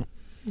 Yeah,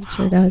 It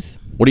sure does.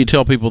 What do you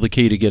tell people the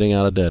key to getting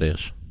out of debt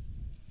is?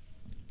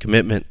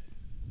 Commitment.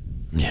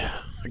 Yeah,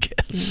 I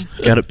guess.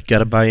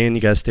 Gotta buy in.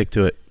 You gotta stick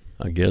to it.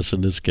 I guess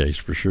in this case,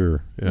 for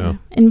sure. Yeah.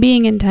 And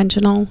being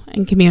intentional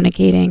and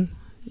communicating,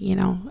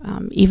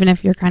 even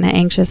if you're kind of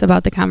anxious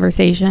about the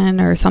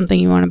conversation or something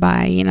you want to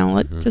buy,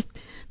 just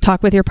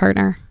talk with your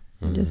partner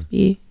and just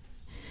be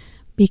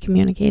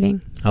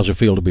communicating. How's it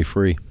feel to be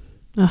free?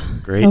 Oh,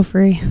 Great. So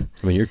free.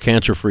 I mean, you're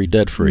cancer-free,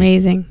 debt-free.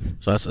 Amazing.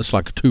 So that's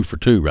like a 2 for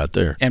 2 right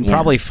there. And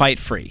probably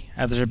fight-free.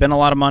 Has there been a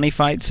lot of money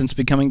fights since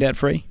becoming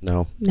debt-free?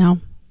 No.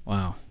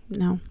 Wow.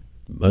 No.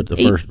 But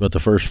the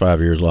first 5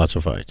 years, lots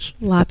of fights.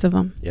 Lots of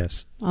them.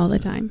 Yes. All the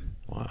time.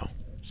 Wow.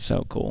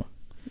 So cool.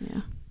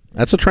 Yeah.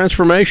 That's a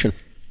transformation.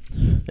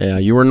 Yeah,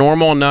 you were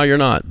normal and now you're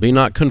not. Be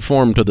not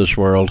conformed to this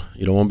world.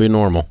 You don't want to be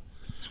normal,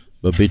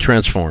 but be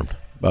transformed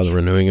by the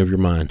renewing of your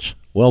minds.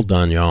 Well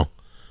done, y'all.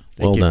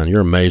 Well done.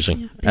 You're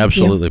amazing.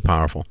 Absolutely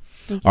powerful.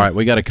 All right,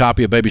 we got a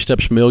copy of Baby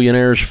Steps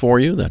Millionaires for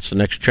you. That's the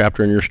next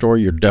chapter in your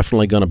story. You're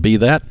definitely going to be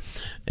that.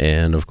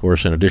 And, of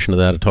course, in addition to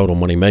that, a Total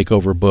Money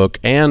Makeover book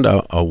and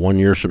a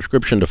 1-year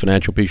subscription to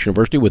Financial Peace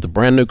University with the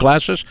brand new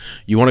classes.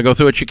 You want to go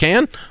through it, you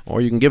can, or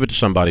you can give it to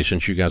somebody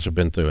since you guys have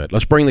been through it.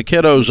 Let's bring the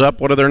kiddos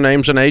up. What are their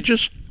names and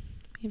ages?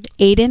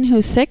 Aiden,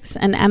 who's 6,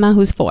 and Emma,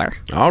 who's 4.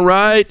 All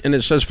right, and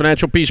it says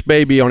Financial Peace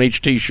Baby on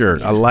each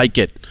T-shirt. I like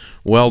it.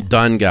 Well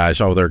done, guys.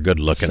 Oh, they're good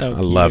looking. So I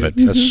love it.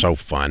 That's so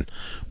fun.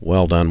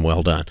 Well done,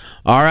 well done.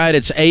 All right,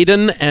 it's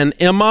Aiden and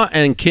Emma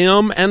and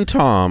Kim and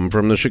Tom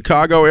from the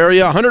Chicago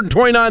area.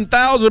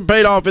 $129,000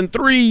 paid off in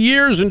 3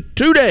 years and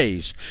 2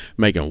 days,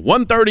 making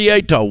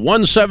 $138 to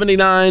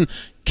 $179.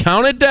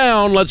 Count it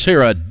down. Let's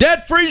hear a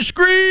debt-free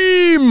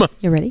scream.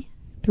 You ready?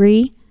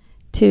 3,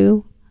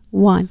 2,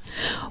 1.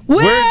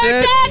 We're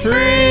debt-free!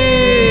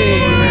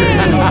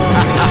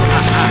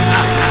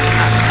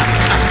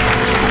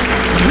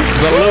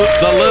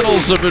 The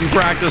littles have been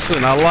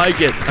practicing. I like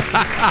it.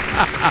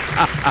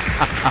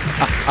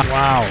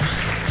 Wow.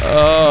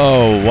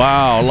 Oh,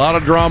 wow. A lot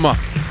of drama.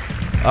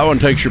 That one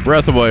takes your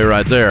breath away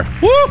right there.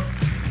 Woo!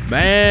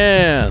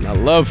 Man, I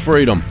love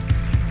freedom.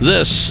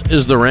 This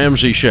is The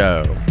Ramsey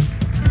Show.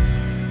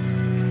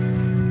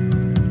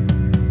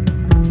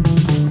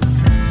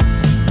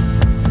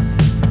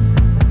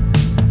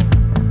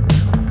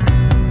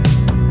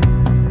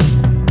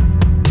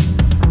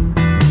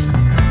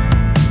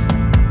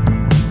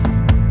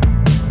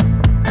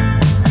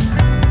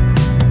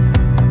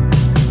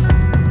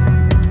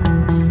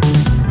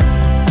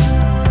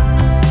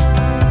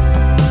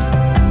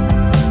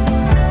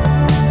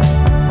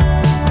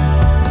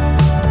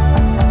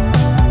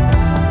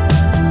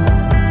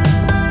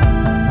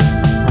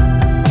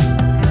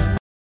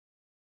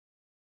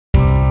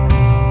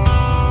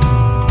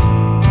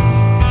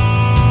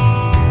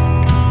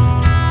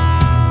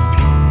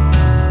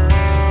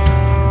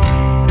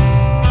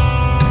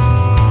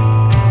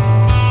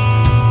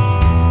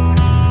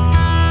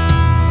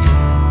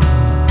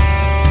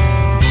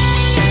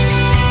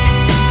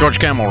 George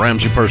Camel,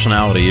 Ramsey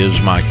Personality,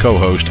 is my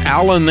co-host.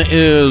 Alan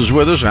is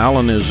with us.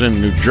 Alan is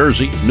in New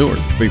Jersey, Newark,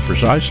 to be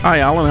precise. Hi,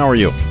 Alan. How are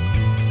you?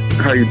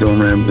 How you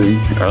doing, Ramsey?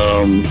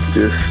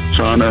 Just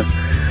trying to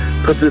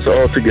put this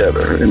all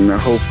together, and I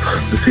hope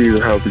to see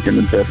how we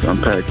can best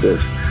unpack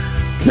this.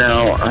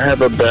 Now, I have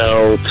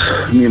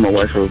me and my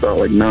wife have about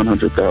like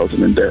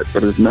 $900,000 in debt,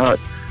 but it's not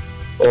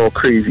all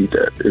crazy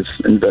debt. It's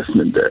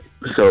investment debt.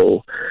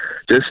 So,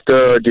 just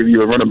give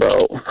you a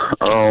runabout.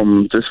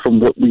 Just from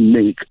what we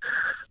make.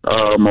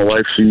 My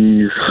wife,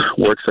 she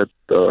works at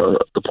the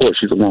port.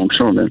 She's a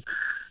longshoreman,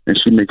 and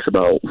she makes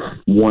about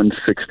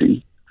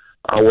 $160.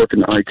 I work in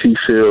the IT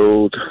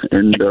field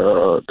and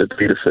the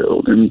data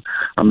field, and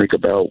I make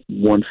about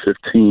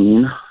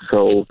 $115.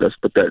 So let's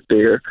put that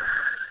there.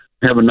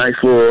 Have a nice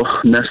little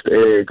nest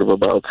egg of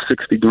about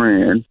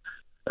 $60,000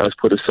 as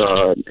put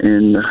aside.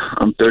 And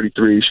I'm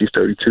 33, she's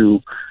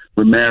 32.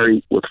 We're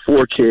married with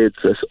 4 kids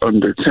that's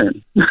under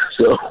 10.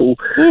 So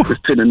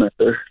it's 10 and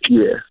under.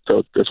 Yeah,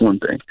 so that's one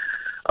thing.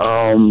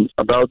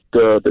 About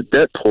the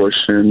debt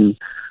portion,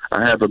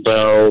 I have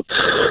about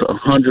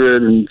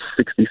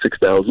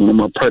 $166,000 in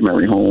my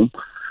primary home.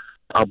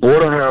 I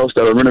bought a house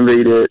that I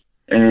renovated,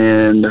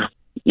 and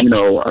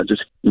I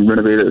just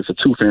renovated it as a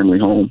 2-family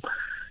home,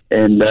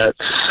 and that's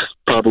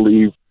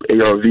probably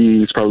ARV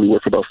is probably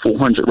worth about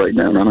 $400 right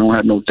now, and I don't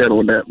have no debt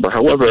on that. But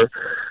however,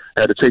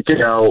 I had to take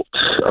out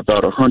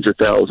about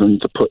 $100,000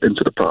 to put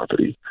into the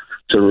property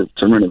to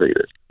renovate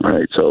it. All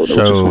right,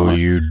 so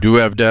you do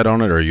have debt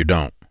on it, or you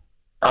don't?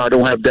 I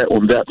don't have debt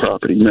on that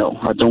property. No,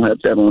 I don't have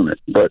debt on it.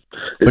 But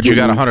you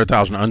got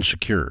 $100,000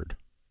 unsecured.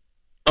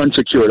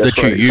 Unsecured.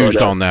 That's that you used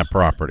on that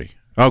property.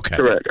 Okay.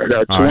 Correct. I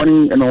got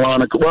 20 in the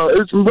line of. Well,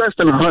 it's less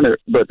than 100,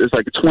 but it's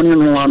like 20 in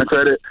the line of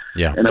credit.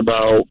 Yeah. And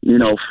about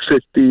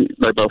 50,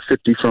 like about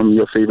 50 from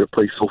your favorite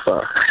place so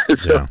far.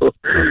 So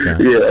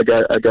yeah, I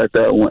got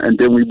that one. And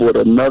then we bought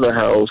another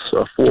house,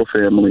 a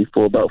 4-family,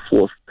 for about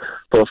for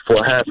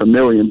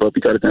 $500,000, but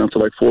we got it down to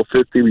like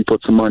 $450. We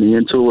put some money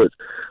into it.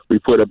 We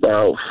put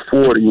about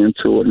 40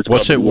 into it.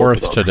 What's it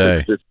worth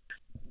today?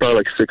 Probably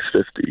like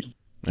 $650.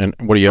 And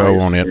what do you owe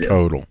on it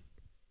total?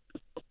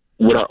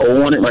 What I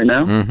owe on it right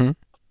now? Mm-hmm.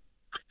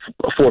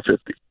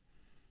 $450.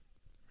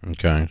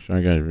 Okay, so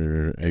I got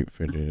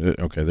 $850.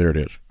 Okay, there it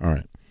is. All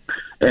right.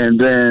 And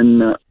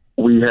then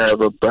we have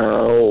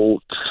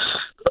about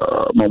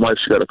my wife.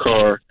 She got a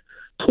car,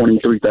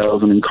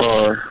 $23,000 in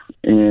car,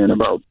 and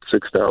about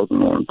 $6,000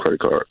 on credit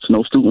cards.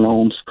 No student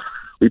loans.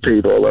 We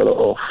paid all that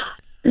off.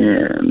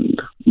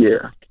 And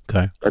yeah.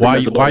 Okay.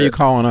 Why are you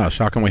calling us?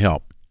 How can we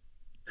help?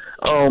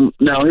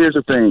 Now here's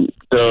the thing: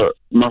 the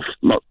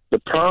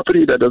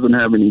property that doesn't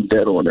have any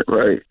debt on it,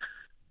 right?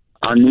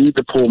 I need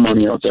to pull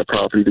money out that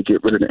property to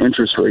get rid of the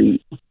interest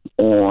rate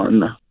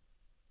on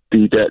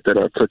the debt that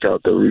I took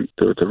out to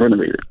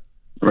renovate it,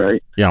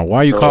 right? Yeah. Why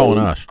are you calling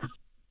us?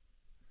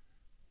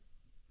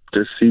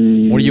 To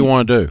see. What do you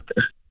want to do?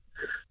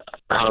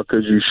 How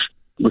could you?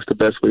 What's the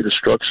best way to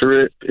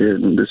structure it,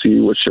 and to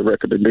see what your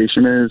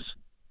recommendation is?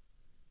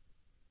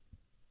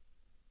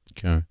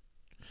 Okay.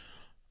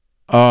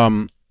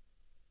 I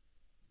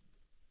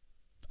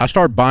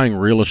started buying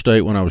real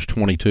estate when I was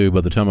 22.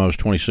 By the time I was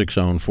 26,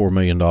 I owned $4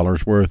 million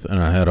worth,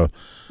 and I had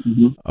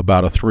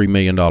about a $3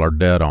 million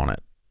debt on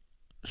it.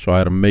 So I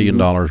had $1 million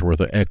worth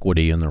of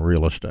equity in the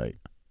real estate,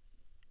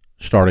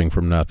 starting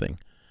from nothing.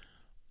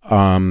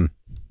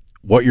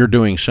 What you're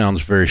doing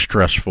sounds very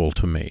stressful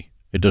to me.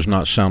 It does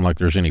not sound like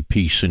there's any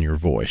peace in your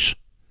voice.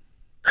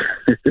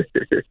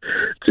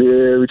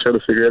 Yeah, we try to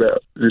figure it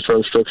out. We try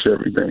to structure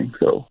everything.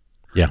 So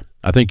yeah,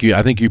 I think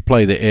you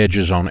play the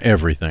edges on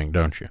everything,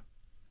 don't you?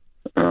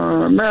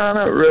 No,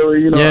 not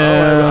really.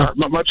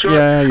 My truck.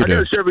 Yeah, you do. I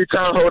got a Chevy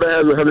Tahoe that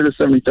has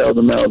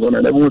 170,000 miles on it.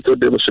 I never went to a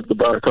dealership to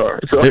buy a car.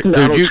 So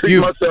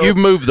you've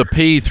moved the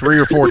P 3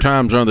 or 4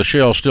 times on the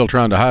shell, still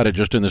trying to hide it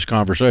just in this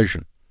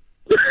conversation.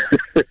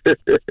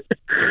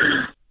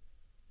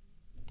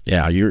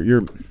 Yeah,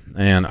 you're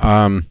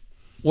and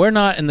we're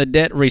not in the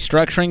debt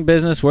restructuring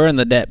business. We're in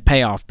the debt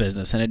payoff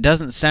business, and it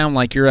doesn't sound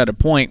like you're at a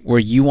point where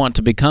you want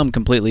to become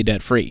completely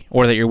debt free,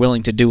 or that you're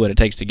willing to do what it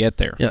takes to get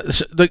there. Yeah,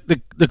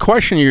 the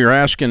question you're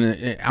asking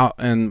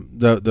and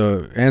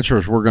the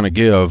answers we're going to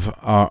give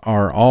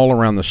are all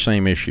around the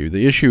same issue.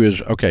 The issue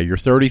is, okay, you're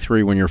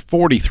 33. When you're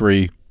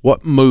 43,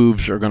 what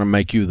moves are going to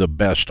make you the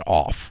best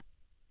off?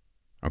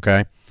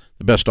 Okay,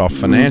 the best off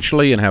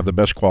financially and have the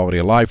best quality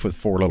of life with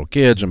 4 little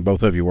kids, and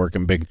both of you work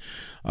in big,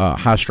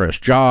 high stress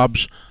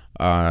jobs.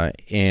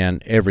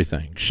 And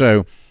everything.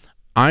 So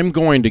I'm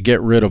going to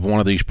get rid of one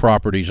of these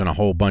properties and a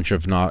whole bunch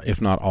of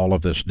if not all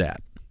of this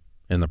debt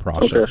in the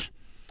process,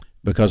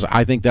 because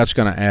I think that's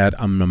going to add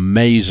an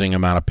amazing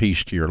amount of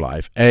peace to your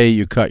life. A,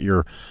 you cut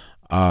your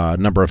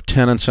number of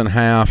tenants in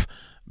half.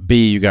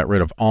 B, you got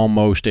rid of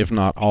almost, if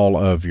not all,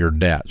 of your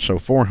debt. So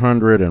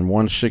 400 and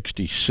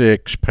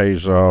 166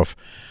 pays off.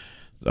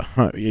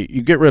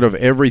 You get rid of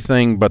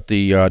everything but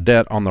the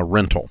debt on the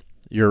rental.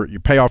 You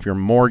pay off your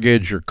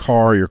mortgage, your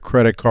car, your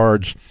credit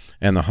cards,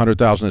 and the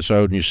 $100,000 that's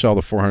owed, and you sell the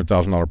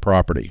 $400,000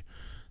 property.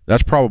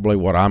 That's probably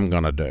what I'm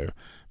going to do,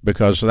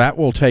 because that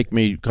will take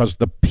me, because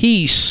the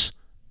peace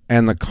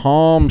and the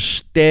calm,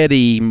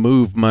 steady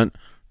movement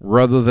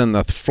rather than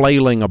the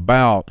flailing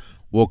about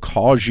will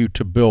cause you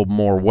to build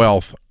more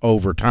wealth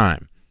over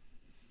time.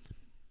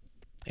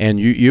 And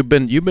you've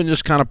been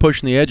just kind of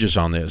pushing the edges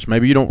on this.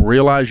 Maybe you don't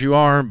realize you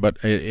are,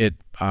 but and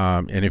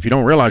if you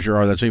don't realize you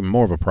are, that's even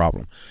more of a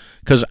problem.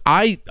 Because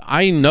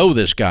I know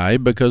this guy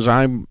because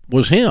I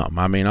was him.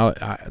 I mean,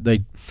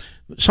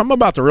 something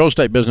about the real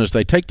estate business,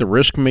 they take the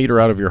risk meter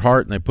out of your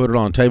heart and they put it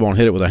on a table and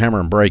hit it with a hammer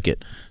and break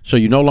it, so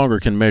you no longer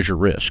can measure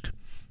risk.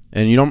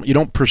 And you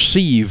don't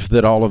perceive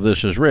that all of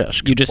this is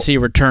risk. You just see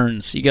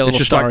returns. You get a little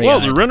starry-eyed. Well,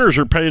 the renters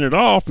are paying it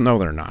off. No,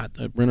 they're not.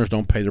 The renters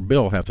don't pay their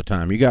bill half the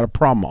time. You got a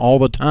problem all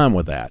the time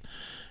with that.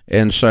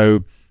 And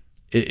so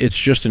it's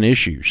just an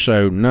issue.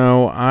 So,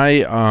 no,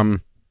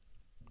 I'm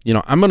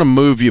going to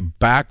move you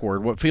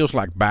backward, what feels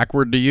like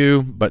backward to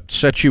you, but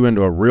set you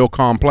into a real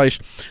calm place.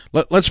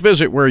 Let's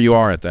visit where you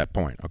are at that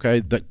point,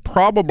 okay?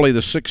 Probably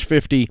the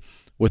 650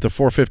 with the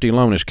 450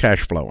 loan is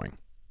cash flowing.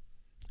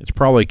 It's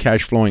probably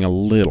cash flowing a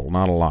little,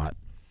 not a lot.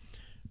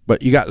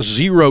 But you got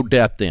zero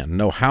debt then.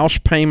 No house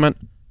payment,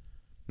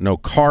 no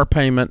car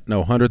payment,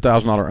 no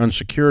 $100,000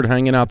 unsecured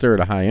hanging out there at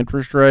a high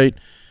interest rate,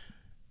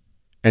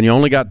 and you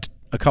only got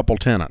a couple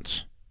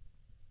tenants.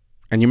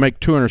 And you make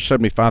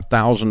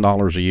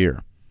 $275,000 a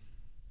year.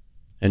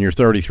 And you're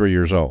 33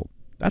 years old.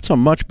 That's a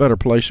much better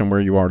place than where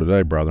you are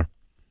today, brother.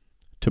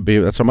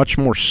 That's a much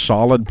more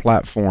solid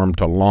platform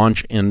to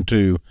launch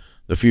into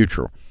the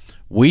future.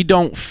 We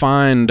don't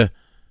find,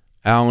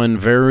 Alan,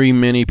 very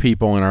many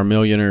people in our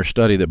millionaire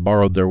study that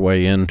borrowed their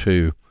way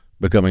into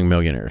becoming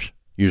millionaires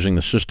using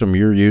the system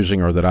you're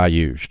using or that I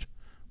used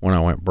when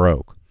I went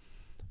broke.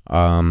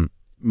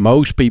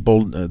 Most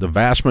people, the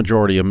vast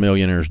majority of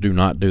millionaires do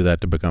not do that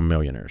to become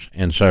millionaires.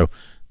 And so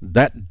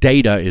that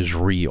data is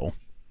real.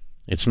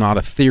 It's not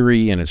a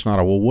theory, and it's not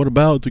a, well, what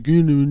about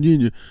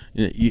the...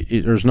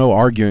 There's no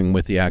arguing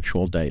with the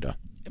actual data.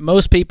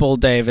 Most people,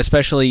 Dave,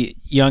 especially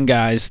young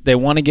guys, they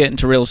want to get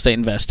into real estate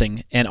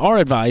investing, and our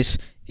advice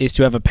is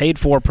to have a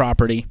paid-for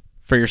property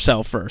for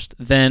yourself first,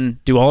 then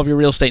do all of your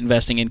real estate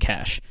investing in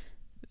cash.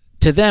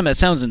 To them, it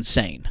sounds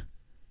insane.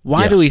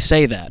 Why do we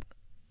say that?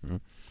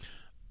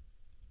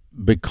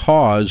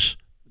 Because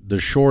the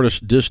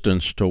shortest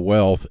distance to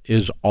wealth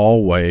is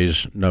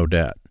always no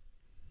debt.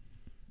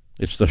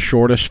 It's the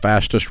shortest,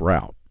 fastest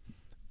route.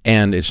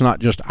 And it's not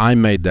just I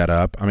made that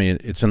up. I mean,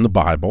 it's in the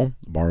Bible,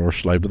 the borrower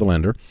slave to the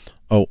lender.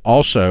 Oh,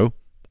 also,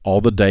 all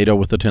the data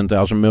with the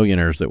 10,000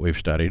 millionaires that we've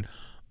studied.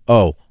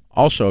 Oh,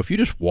 also, if you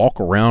just walk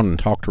around and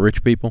talk to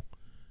rich people,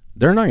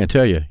 they're not going to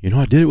tell you,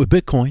 I did it with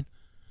Bitcoin.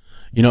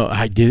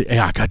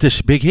 I got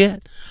this big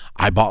hit.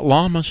 I bought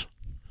llamas.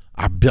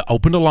 I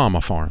opened a llama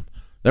farm.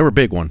 They were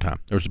big one time.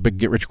 There was a big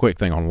get-rich-quick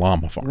thing on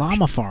llama farms.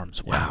 Llama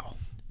farms, wow.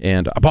 Yeah.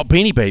 And I bought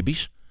Beanie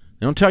Babies.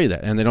 They don't tell you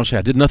that. And they don't say,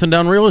 I did nothing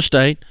down real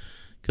estate.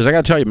 Because I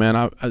got to tell you,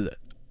 man,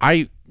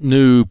 I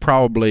knew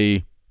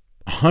probably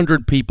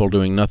 100 people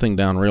doing nothing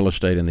down real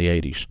estate in the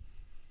 80s.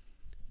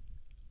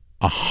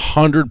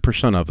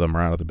 100% of them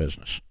are out of the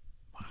business.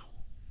 Wow.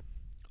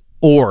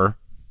 Or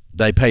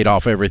they paid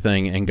off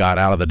everything and got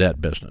out of the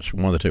debt business.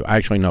 One of the two. I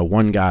actually know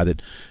one guy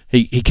that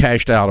he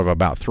cashed out of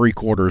about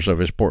 3/4 of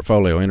his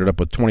portfolio, ended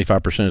up with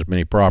 25% as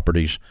many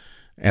properties,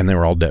 and they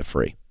were all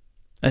debt-free.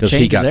 That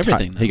changes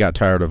everything. He got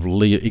tired of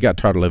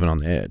living on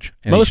the edge.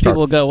 And most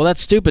people go, well,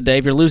 that's stupid,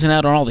 Dave. You're losing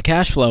out on all the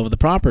cash flow of the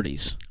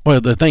properties. Well,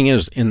 the thing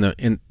is,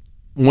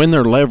 when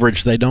they're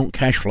leveraged, they don't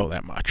cash flow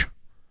that much.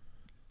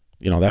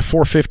 That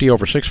 450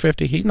 over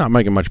 650, he's not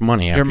making much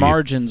money. Your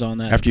margins on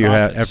that. After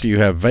you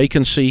have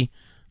vacancy,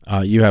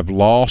 you have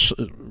loss,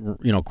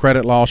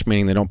 credit loss,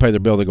 meaning they don't pay their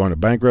bill, they go into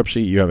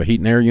bankruptcy. You have a heat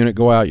and air unit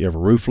go out. You have a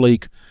roof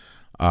leak.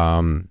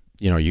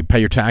 You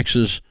pay your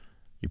taxes.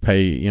 You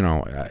pay,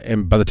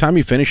 and by the time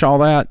you finish all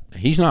that,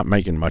 he's not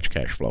making much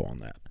cash flow on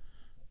that.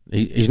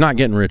 He's not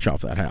getting rich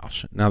off that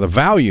house. Now, the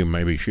value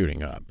may be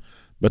shooting up,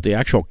 but the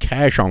actual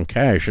cash on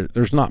cash,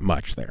 there's not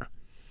much there.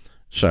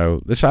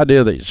 So this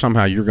idea that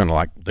somehow you're going to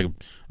I'll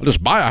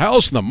just buy a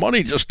house and the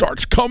money just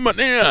starts coming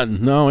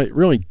in. No, it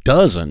really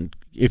doesn't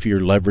if you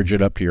leverage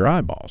it up to your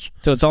eyeballs.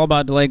 So it's all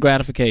about delayed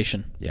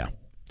gratification. Yeah.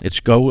 It's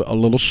go a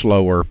little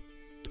slower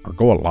or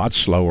go a lot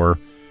slower,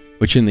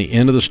 which in the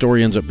end of the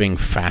story ends up being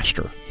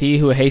faster. He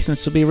who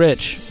hastens to be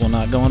rich will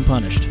not go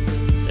unpunished.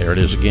 There it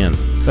is again.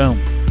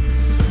 Boom.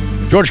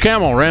 George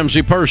Kamel,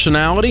 Ramsey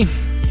Personality.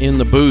 In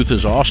the booth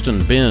is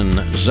Austin,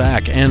 Ben,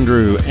 Zach,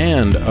 Andrew,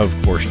 and, of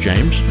course,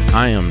 James.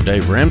 I am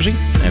Dave Ramsey,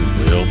 and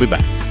we'll be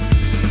back.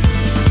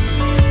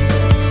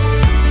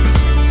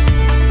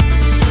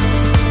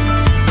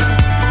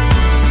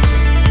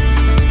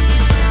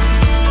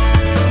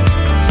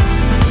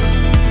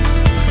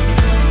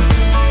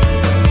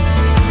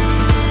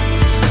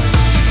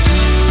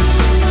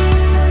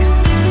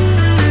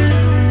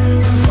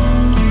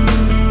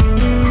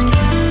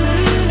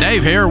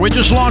 Dave here. We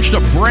just launched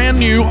a brand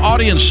new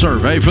audience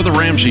survey for The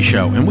Ramsey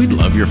Show, and we'd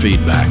love your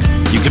feedback.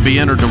 You could be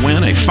entered to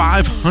win a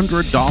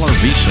 $500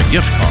 Visa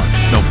gift card.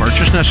 No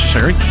purchase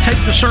necessary. Take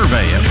the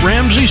survey at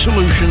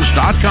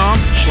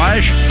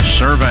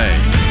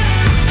RamseySolutions.com/survey.